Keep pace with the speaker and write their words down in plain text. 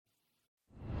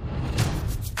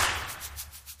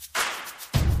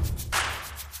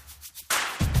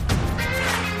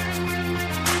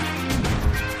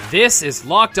This is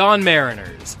Locked On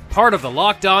Mariners, part of the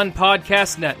Locked On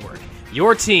Podcast Network,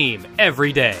 your team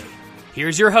every day.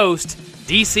 Here's your host,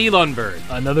 DC Lundberg.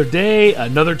 Another day,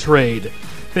 another trade.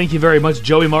 Thank you very much,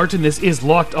 Joey Martin. This is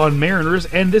Locked On Mariners,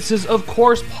 and this is, of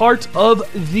course, part of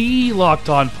the Locked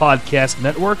On Podcast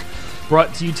Network,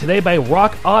 brought to you today by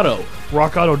Rock Auto.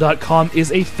 RockAuto.com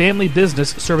is a family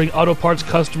business serving auto parts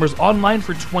customers online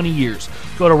for 20 years.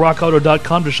 Go to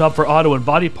RockAuto.com to shop for auto and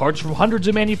body parts from hundreds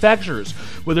of manufacturers.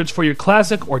 Whether it's for your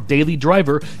classic or daily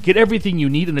driver, get everything you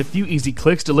need in a few easy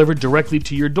clicks delivered directly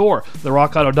to your door. The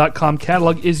RockAuto.com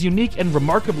catalog is unique and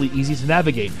remarkably easy to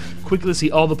navigate. Quickly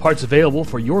see all the parts available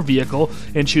for your vehicle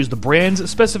and choose the brands,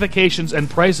 specifications, and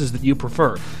prices that you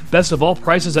prefer. Best of all,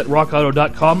 prices at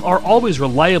RockAuto.com are always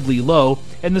reliably low,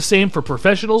 and the same for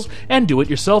professionals and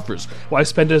do-it-yourselfers. Why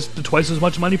spend twice as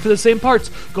much money for the same parts?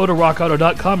 Go to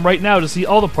RockAuto.com right now to see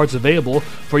all the parts available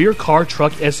for your car,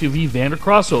 truck, SUV, van, or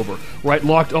crossover. Right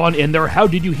Locked On in their How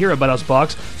Did You Hear About Us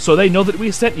box so they know that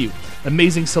we sent you.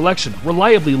 Amazing selection,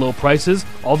 reliably low prices,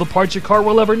 all the parts your car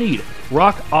will ever need.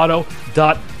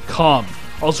 RockAuto.com.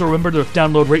 Also remember to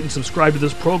download, rate, and subscribe to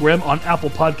this program on Apple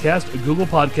Podcast, Google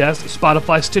Podcast,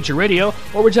 Spotify, Stitcher Radio,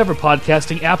 or whichever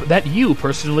podcasting app that you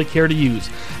personally care to use.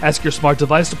 Ask your smart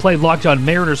device to play Locked On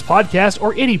Mariners podcast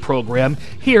or any program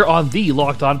here on the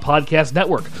Locked On Podcast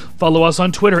Network. Follow us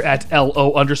on Twitter at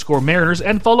LO_Mariners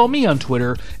and follow me on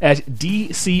Twitter at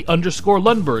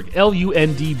DC_Lundberg,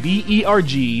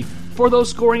 LUNDBERG, for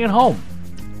those scoring at home.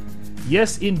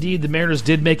 Yes, indeed, the Mariners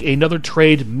did make another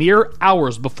trade mere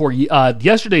hours before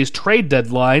yesterday's trade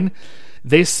deadline.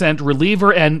 They sent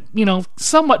reliever and,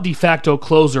 somewhat de facto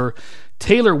closer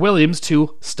Taylor Williams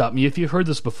to, stop me if you've heard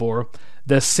this before,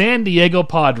 the San Diego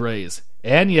Padres.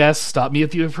 And yes, stop me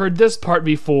if you've heard this part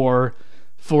before,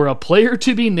 for a player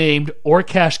to be named or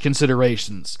cash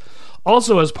considerations.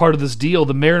 Also, as part of this deal,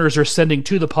 the Mariners are sending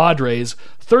to the Padres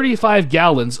 35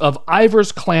 gallons of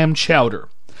Ivar's clam chowder.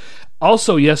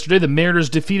 Also yesterday, the Mariners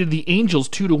defeated the Angels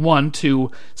 2-1 to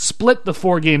split the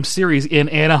 4-game series in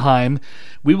Anaheim.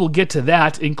 We will get to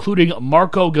that, including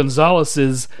Marco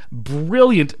Gonzalez's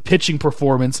brilliant pitching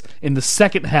performance in the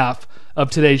second half of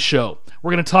today's show.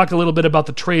 We're going to talk a little bit about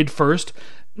the trade first.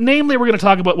 Namely, we're going to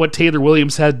talk about what Taylor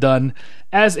Williams had done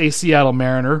as a Seattle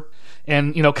Mariner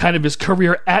and, kind of his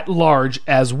career at large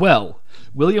as well.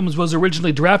 Williams was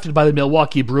originally drafted by the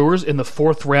Milwaukee Brewers in the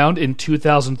 4th round in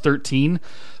 2013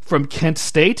 from Kent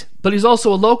State, but he's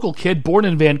also a local kid born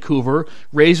in Vancouver,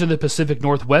 raised in the Pacific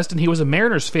Northwest, and he was a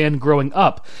Mariners fan growing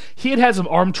up. He had some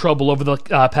arm trouble over the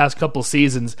past couple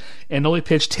seasons and only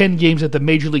pitched 10 games at the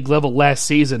major league level last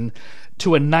season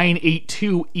to a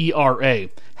 9.82 ERA.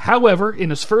 However,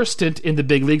 in his first stint in the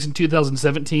big leagues in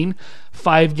 2017,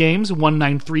 5 games,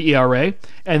 1.93 ERA,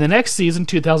 and the next season,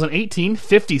 2018,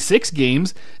 56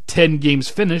 games, 10 games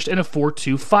finished, and a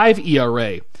 4.25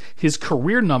 ERA. His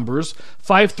career numbers,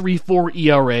 5.34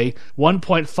 ERA,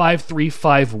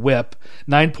 1.535 WHIP,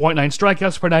 9.9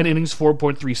 strikeouts per 9 innings,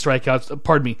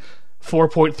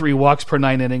 4.3 walks per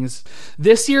 9 innings.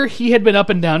 This year, he had been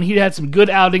up and down. He'd had some good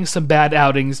outings, some bad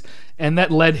outings, and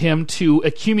that led him to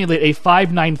accumulate a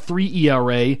 5.93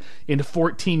 ERA in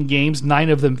 14 games. 9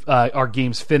 of them are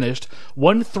games finished.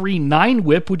 1.39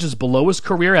 WHIP, which is below his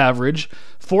career average.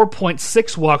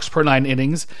 4.6 walks per 9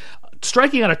 innings.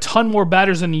 Striking out a ton more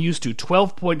batters than he used to.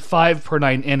 12.5 per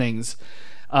 9 innings.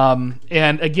 And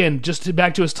again, just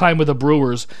back to his time with the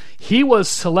Brewers, he was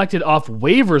selected off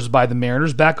waivers by the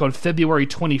Mariners back on February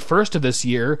 21st of this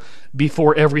year,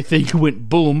 before everything went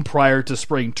boom prior to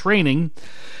spring training.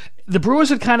 The Brewers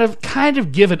had kind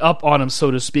of given up on him, so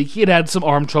to speak. He had some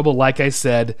arm trouble, like I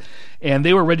said, and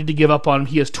they were ready to give up on him.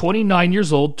 He is 29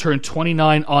 years old, turned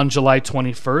 29 on July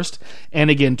 21st, and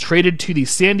again, traded to the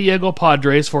San Diego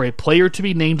Padres for a player to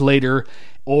be named later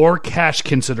or cash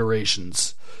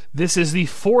considerations. This is the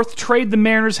 4th trade the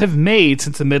Mariners have made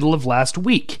since the middle of last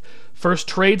week. First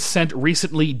trade sent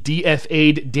recently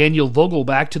DFA'd Daniel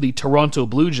Vogelbach to the Toronto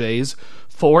Blue Jays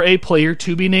for a player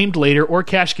to be named later or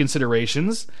cash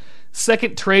considerations.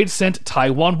 Second trade sent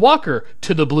Taijuan Walker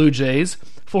to the Blue Jays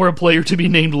for a player to be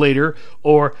named later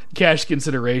or cash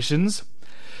considerations.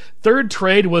 Third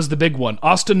trade was the big one.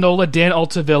 Austin Nola, Dan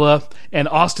Altavilla, and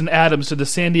Austin Adams to the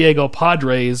San Diego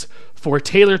Padres for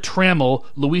Taylor Trammell,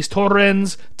 Luis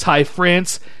Torrens, Ty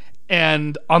France,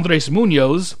 and Andres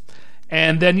Munoz.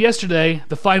 And then yesterday,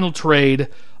 the final trade,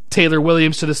 Taylor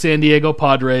Williams to the San Diego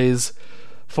Padres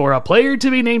for a player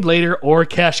to be named later or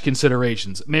cash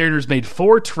considerations. Mariners made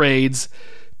 4 trades,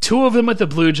 2 of them with the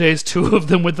Blue Jays, 2 of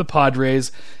them with the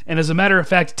Padres, and as a matter of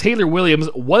fact, Taylor Williams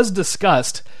was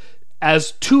discussed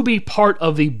as to be part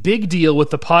of the big deal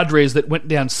with the Padres that went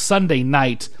down Sunday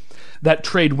night. That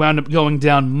trade wound up going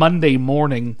down Monday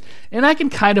morning, and I can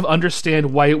kind of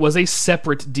understand why it was a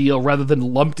separate deal rather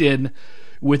than lumped in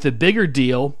with a bigger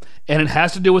deal, and it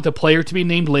has to do with a player to be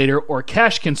named later or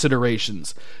cash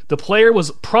considerations. The player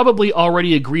was probably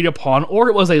already agreed upon, or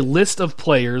it was a list of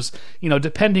players,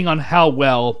 depending on how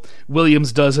well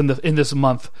Williams does in this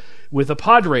month with the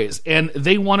Padres, and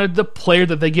they wanted the player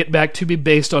that they get back to be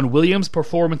based on Williams'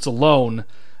 performance alone,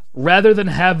 rather than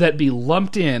have that be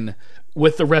lumped in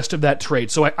with the rest of that trade.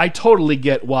 So I totally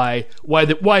get why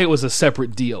it was a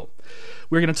separate deal.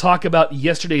 We're going to talk about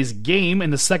yesterday's game in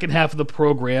the second half of the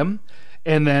program,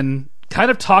 and then kind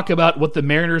of talk about what the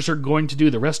Mariners are going to do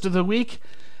the rest of the week.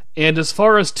 And as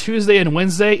far as Tuesday and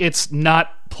Wednesday, it's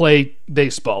not play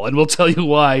baseball, and we'll tell you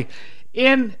why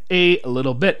in a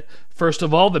little bit. First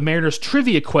of all, the Mariners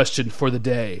trivia question for the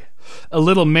day. A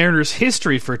little Mariners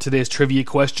history for today's trivia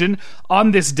question.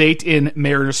 On this date in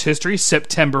Mariners history,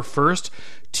 September 1st,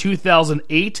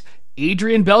 2008,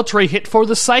 Adrian Beltre hit for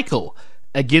the cycle.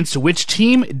 Against which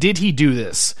team did he do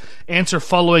this? Answer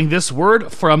following this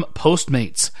word from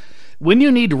Postmates. When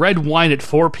you need red wine at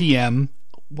 4 p.m.,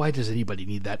 why does anybody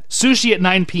need that? Sushi at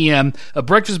 9 p.m., a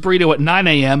breakfast burrito at 9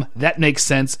 a.m., that makes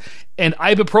sense, and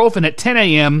ibuprofen at 10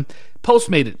 a.m.,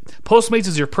 Postmated. Postmates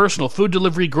is your personal food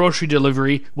delivery, grocery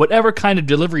delivery, whatever kind of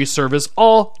delivery service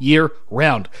all year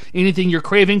round. Anything you're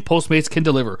craving, Postmates can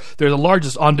deliver. They're the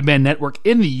largest on-demand network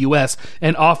in the U.S.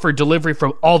 and offer delivery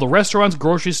from all the restaurants,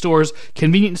 grocery stores,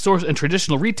 convenience stores, and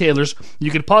traditional retailers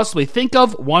you could possibly think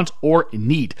of, want, or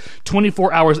need.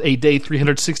 24 hours a day,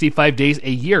 365 days a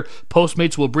year,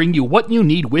 Postmates will bring you what you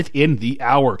need within the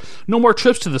hour. No more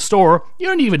trips to the store. You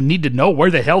don't even need to know where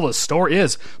the hell the store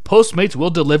is. Postmates will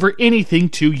deliver anything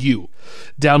to you.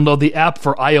 Download the app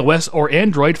for iOS or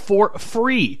Android for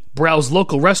free. Browse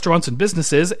local restaurants and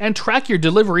businesses and track your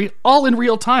delivery all in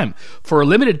real time. For a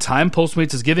limited time,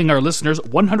 Postmates is giving our listeners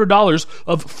 $100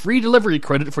 of free delivery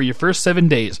credit for your first 7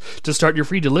 days. To start your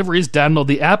free deliveries, download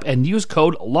the app and use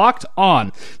code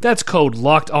LOCKEDON. That's code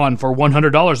LOCKEDON for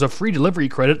 $100 of free delivery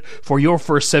credit for your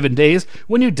first 7 days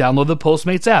when you download the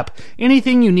Postmates app.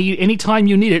 Anything you need, anytime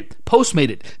you need it, Postmate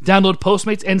it. Download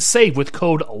Postmates and save with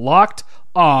code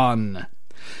LOCKEDON.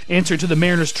 Answer to the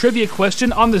Mariners trivia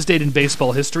question on this date in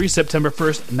baseball history, September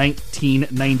 1st,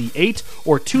 1998,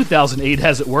 or 2008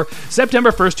 as it were.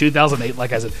 September 1st, 2008,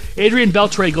 like I said. Adrian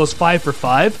Beltre goes 5 for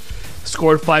 5,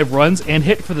 scored 5 runs, and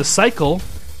hit for the cycle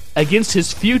against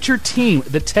his future team,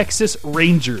 the Texas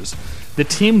Rangers, the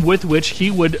team with which he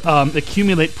would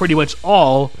accumulate pretty much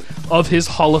all of his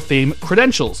Hall of Fame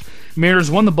credentials.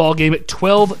 Mariners won the ballgame at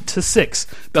 12-6.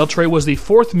 Beltre was the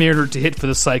fourth Mariner to hit for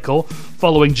the cycle,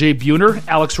 following Jay Buhner,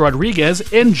 Alex Rodriguez,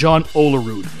 and John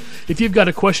Olerud. If you've got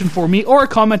a question for me or a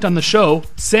comment on the show,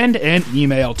 send an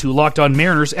email to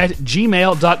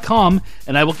lockedonmariners@gmail.com,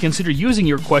 and I will consider using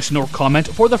your question or comment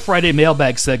for the Friday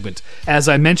mailbag segment. As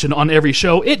I mention on every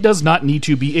show, it does not need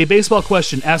to be a baseball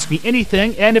question. Ask me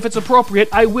anything, and if it's appropriate,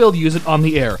 I will use it on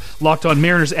the air.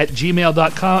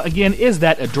 lockedonmariners@gmail.com, again, is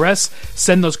that address.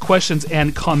 Send those questions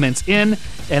and comments in,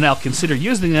 and I'll consider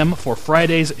using them for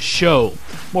Friday's show.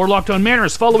 More Locked On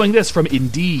Mariners following this from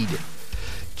Indeed.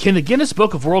 Can the Guinness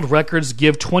Book of World Records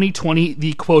give 2020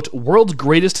 the, quote, world's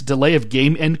greatest delay of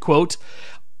game, end quote,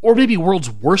 or maybe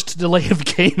world's worst delay of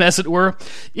game, as it were?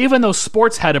 Even though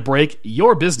sports had a break,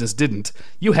 your business didn't.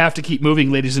 You have to keep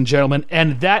moving, ladies and gentlemen,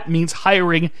 and that means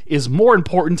hiring is more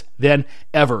important than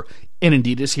ever. And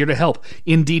Indeed is here to help.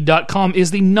 Indeed.com is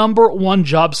the #1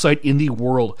 job site in the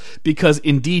world because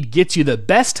Indeed gets you the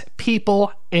best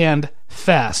people and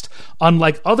fast.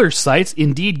 Unlike other sites,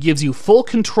 Indeed gives you full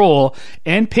control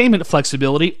and payment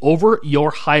flexibility over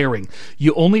your hiring.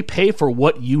 You only pay for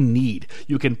what you need.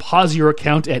 You can pause your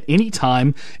account at any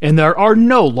time, and there are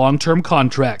no long-term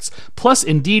contracts. Plus,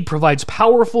 Indeed provides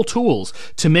powerful tools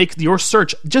to make your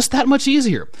search just that much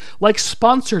easier, like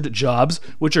sponsored jobs,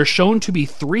 which are shown to be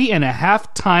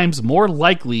 3.5 times more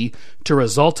likely to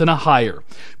result in a hire.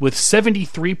 With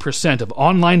 73% of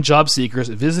online job seekers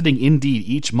visiting Indeed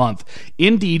each month,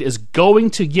 Indeed is going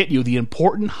to get you the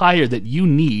important hire that you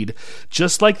need,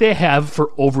 just like they have for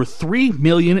over 3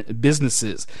 million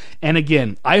businesses. And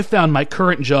again, I found my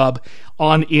current job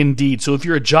on Indeed. So if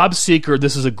you're a job seeker,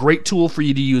 this is a great tool for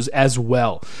you to use as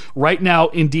well. Right now,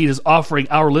 Indeed is offering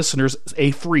our listeners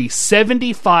a free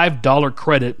 $75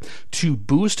 credit to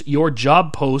boost your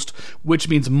job post, which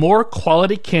means more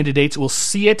quality candidates will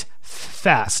see it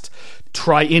fast.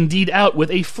 Try Indeed out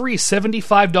with a free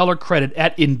 $75 credit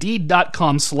at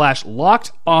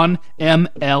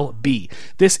Indeed.com/LockedOnMLB.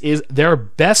 This is their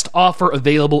best offer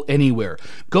available anywhere.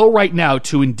 Go right now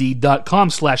to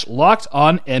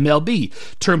Indeed.com/LockedOnMLB.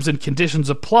 Terms and conditions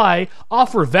apply.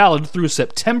 Offer valid through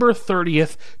September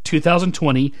 30th,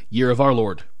 2020, year of our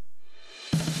Lord.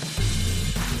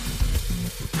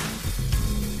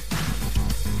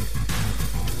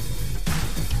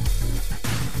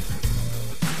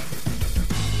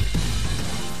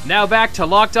 Now back to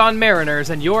Locked On Mariners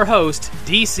and your host,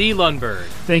 DC Lundberg.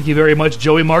 Thank you very much,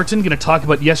 Joey Martin. Going to talk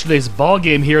about yesterday's ball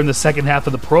game here in the second half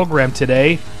of the program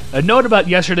today. A note about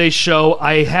yesterday's show,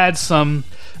 I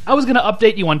was going to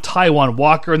update you on Taijuan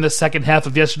Walker in the second half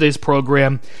of yesterday's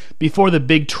program before the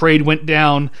big trade went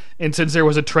down. And since there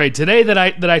was a trade today that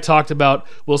I talked about,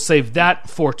 we'll save that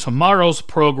for tomorrow's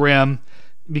program.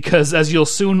 Because as you'll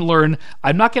soon learn,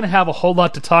 I'm not going to have a whole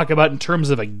lot to talk about in terms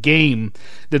of a game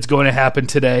that's going to happen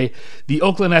today. The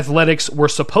Oakland Athletics were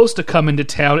supposed to come into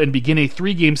town and begin a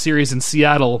 3-game series in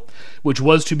Seattle, which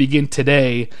was to begin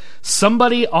today.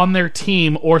 Somebody on their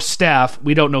team or staff,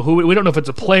 we don't know who, we don't know if it's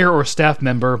a player or a staff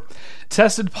member,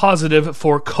 tested positive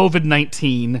for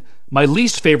COVID-19, my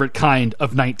least favorite kind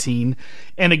of 19.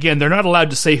 And again, they're not allowed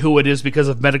to say who it is because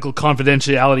of medical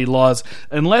confidentiality laws,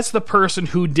 unless the person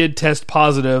who did test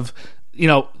positive,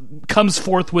 comes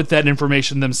forth with that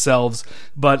information themselves.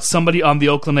 But somebody on the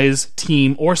Oakland A's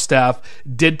team or staff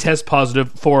did test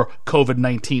positive for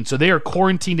COVID-19. So they are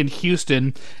quarantined in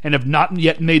Houston and have not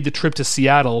yet made the trip to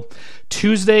Seattle.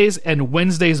 Tuesdays and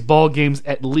Wednesdays ball games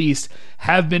at least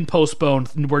have been postponed.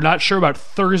 We're not sure about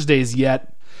Thursdays yet.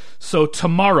 So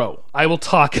tomorrow, I will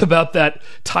talk about that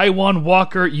Taijuan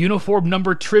Walker uniform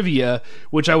number trivia,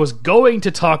 which I was going to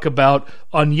talk about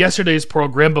on yesterday's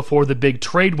program before the big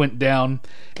trade went down,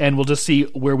 and we'll just see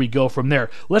where we go from there.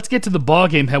 Let's get to the ball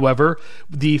game, however.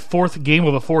 The fourth game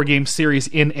of a 4-game series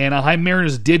in Anaheim.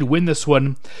 Mariners did win this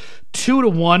one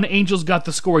 2-1. Angels got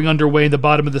the scoring underway in the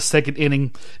bottom of the second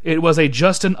inning. It was a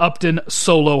Justin Upton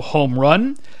solo home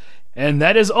run. And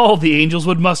that is all the Angels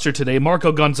would muster today.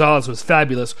 Marco Gonzalez was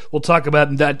fabulous. We'll talk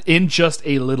about that in just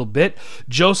a little bit.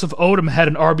 Joseph Odom had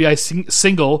an RBI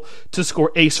single to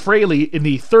score Ace Frehley in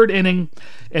the third inning.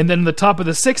 And then in the top of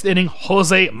the sixth inning,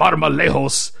 Jose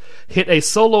Marmolejos hit a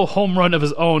solo home run of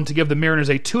his own to give the Mariners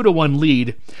a 2-1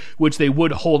 lead, which they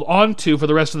would hold on to for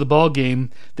the rest of the ball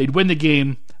game. They'd win the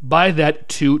game by that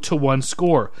 2-1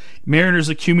 score. Mariners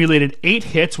accumulated 8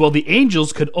 hits, while the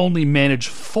Angels could only manage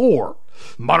 4.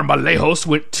 Marmolejos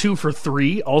went 2 for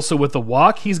 3, also with a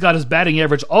walk. He's got his batting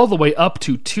average all the way up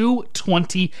to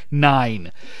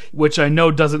 .229, which I know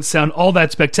doesn't sound all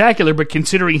that spectacular, but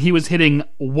considering he was hitting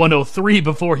 .103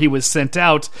 before he was sent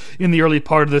out in the early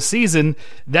part of the season,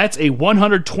 that's a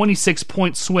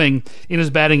 126-point swing in his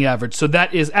batting average, so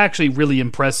that is actually really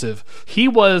impressive. He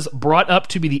was brought up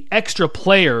to be the extra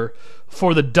player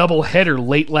for the doubleheader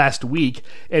late last week,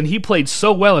 and he played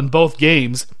so well in both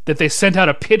games that they sent out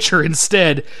a pitcher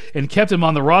instead and kept him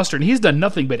on the roster, and he's done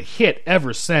nothing but hit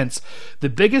ever since. The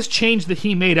biggest change that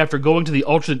he made after going to the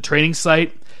alternate training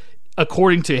site,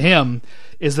 according to him,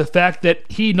 is the fact that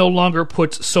he no longer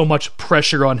puts so much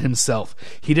pressure on himself.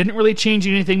 He didn't really change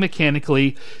anything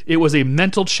mechanically. It was a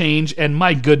mental change, and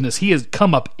my goodness, he has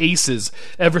come up aces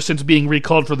ever since being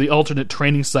recalled for the alternate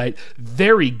training site.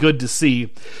 Very good to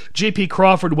see. J.P.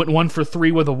 Crawford went 1 for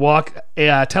 3 with a walk.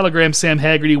 Telegram Sam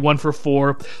Haggerty 1 for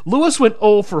 4. Lewis went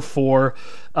 0 for 4.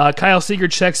 Kyle Seager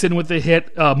checks in with a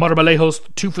hit. Marmolejos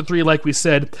 2 for 3, like we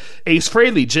said. Ace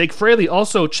Frehley, Jake Fraley,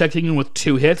 also checking in with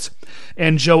 2 hits.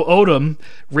 And Joe Odom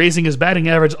raising his batting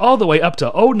average all the way up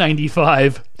to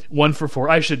 .095, 1 for 4.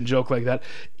 I shouldn't joke like that.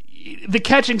 The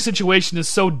catching situation is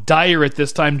so dire at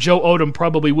this time, Joe Odom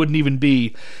probably wouldn't even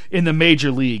be in the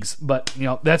major leagues. But,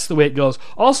 that's the way it goes.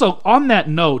 Also, on that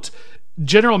note,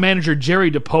 General Manager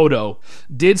Jerry DiPoto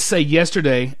did say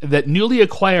yesterday that newly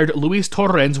acquired Luis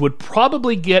Torrens would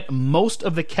probably get most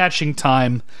of the catching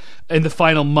time in the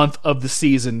final month of the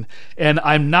season, and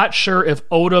I'm not sure if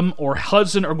Odom or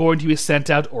Hudson are going to be sent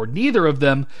out or neither of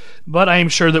them, but I am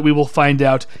sure that we will find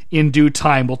out in due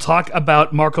time. We'll talk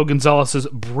about Marco Gonzalez's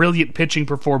brilliant pitching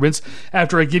performance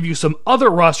after I give you some other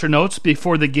roster notes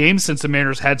before the game, since the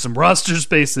Mariners had some roster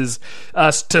spaces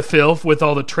to fill with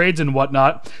all the trades and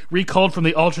whatnot. Recalled from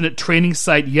the alternate training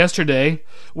site yesterday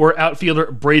were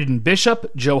outfielder Braden Bishop.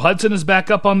 Joe Hudson is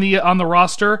back up on the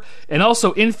roster, and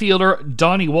also infielder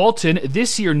Donnie Walton,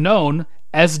 this year known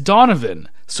as Donovan.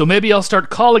 So maybe I'll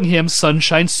start calling him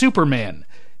Sunshine Superman.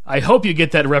 I hope you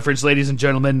get that reference, ladies and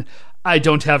gentlemen. I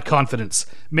don't have confidence.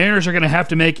 Mariners are going to have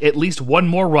to make at least one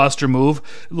more roster move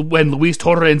when Luis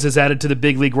Torrens is added to the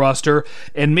big league roster,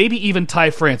 and maybe even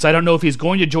Ty France. I don't know if he's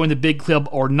going to join the big club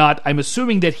or not. I'm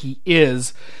assuming that he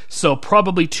is, so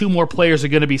probably 2 more players are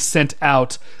going to be sent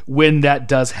out when that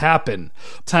does happen.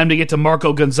 Time to get to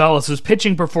Marco Gonzalez's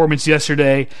pitching performance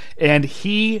yesterday, and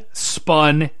he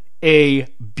spun a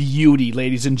beauty,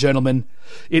 ladies and gentlemen.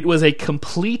 It was a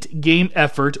complete game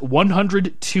effort,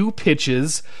 102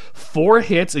 pitches, 4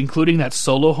 hits, including that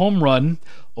solo home run,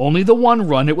 only the 1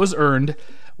 run, it was earned,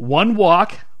 1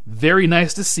 walk, very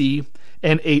nice to see,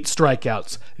 and 8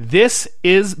 strikeouts. This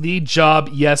is the job,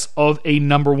 yes, of a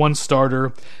number 1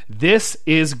 starter. This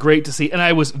is great to see, and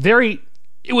it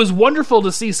was wonderful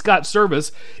to see Scott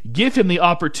Servais give him the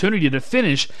opportunity to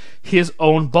finish his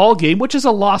own ball game, which is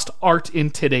a lost art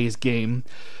in today's game.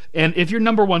 And if your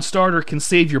number 1 starter can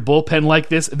save your bullpen like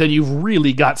this, then you've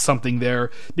really got something there,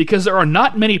 because there are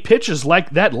not many pitchers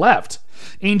like that left.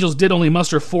 Angels did only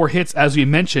muster 4 hits, as we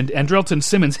mentioned, and Andrelton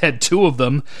Simmons had 2 of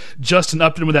them. Justin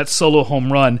Upton with that solo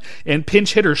home run, and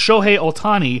pinch hitter Shohei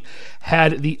Ohtani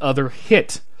had the other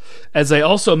hit. As I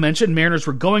also mentioned, Mariners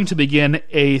were going to begin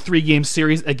a 3-game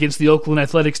series against the Oakland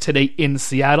Athletics today in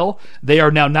Seattle. They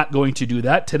are now not going to do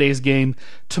that. Today's game,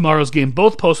 tomorrow's game,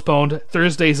 both postponed.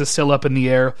 Thursday's is still up in the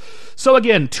air. So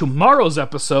again, tomorrow's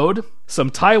episode, some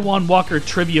Taijuan Walker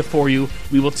trivia for you.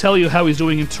 We will tell you how he's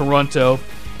doing in Toronto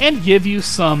and give you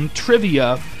some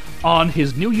trivia on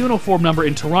his new uniform number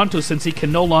in Toronto since he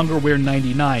can no longer wear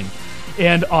 99.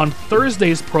 And on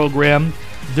Thursday's program,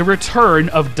 the return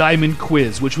of Diamond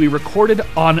Quiz, which we recorded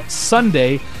on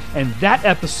Sunday, and that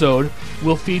episode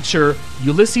will feature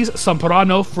Ulysses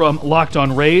Samparano from Locked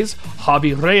On Rays,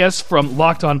 Javi Reyes from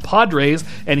Locked On Padres,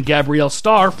 and Gabrielle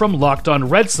Starr from Locked On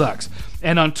Red Sox.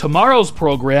 And on tomorrow's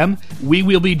program, we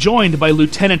will be joined by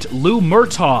Lieutenant Lou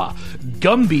Murtaugh,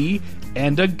 Gumby,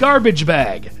 and a garbage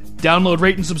bag. Download,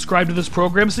 rate, and subscribe to this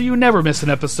program so you never miss an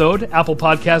episode. Apple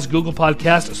Podcasts, Google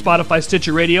Podcasts, Spotify,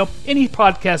 Stitcher Radio, any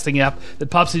podcasting app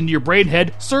that pops into your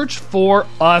brainhead, search for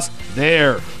us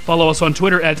there. Follow us on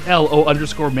Twitter at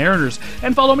LO_Mariners,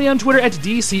 and follow me on Twitter at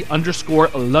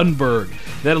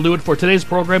DC_Lundberg. That'll do it for today's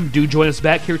program. Do join us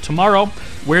back here tomorrow,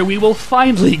 where we will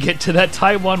finally get to that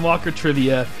Taijuan Walker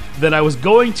trivia that I was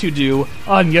going to do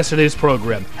on yesterday's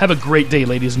program. Have a great day,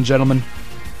 ladies and gentlemen.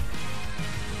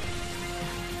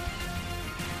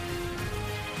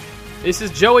 This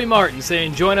is Joey Martin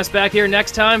saying join us back here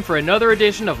next time for another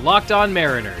edition of Locked On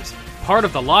Mariners, part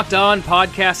of the Locked On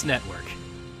Podcast Network.